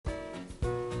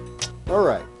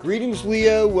Alright, greetings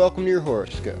Leo, welcome to your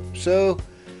horoscope. So,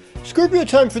 Scorpio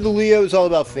time for the Leo is all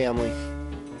about family.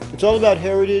 It's all about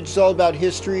heritage, it's all about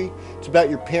history, it's about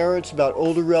your parents, about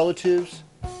older relatives.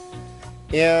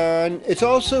 And it's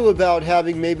also about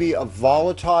having maybe a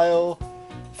volatile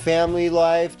family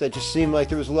life that just seemed like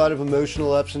there was a lot of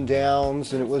emotional ups and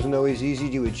downs and it wasn't always easy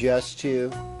to adjust to.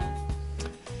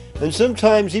 And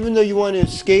sometimes, even though you want to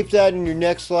escape that in your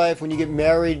next life, when you get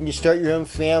married and you start your own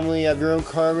family, have your own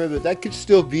karma, but that could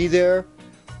still be there.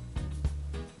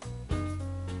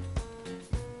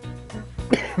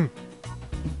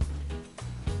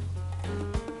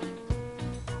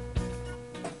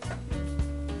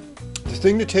 The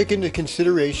thing to take into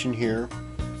consideration here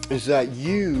is that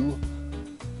you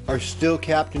are still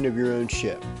captain of your own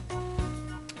ship.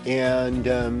 And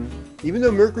even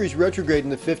though Mercury's retrograde in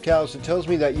the 5th house, it tells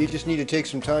me that you just need to take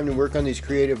some time to work on these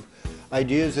creative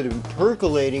ideas that have been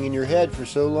percolating in your head for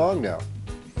so long now.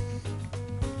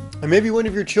 And maybe one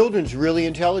of your children's really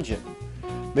intelligent.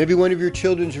 Maybe one of your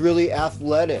children's really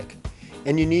athletic.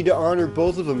 And you need to honor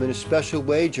both of them in a special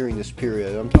way during this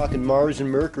period. I'm talking Mars and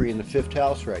Mercury in the 5th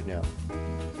house right now.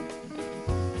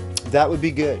 That would be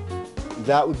good.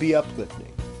 That would be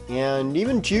uplifting. And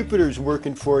even Jupiter's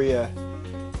working for you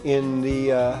in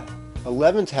the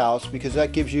 11th house, because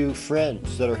that gives you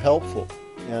friends that are helpful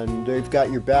and they've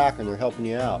got your back and they're helping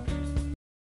you out.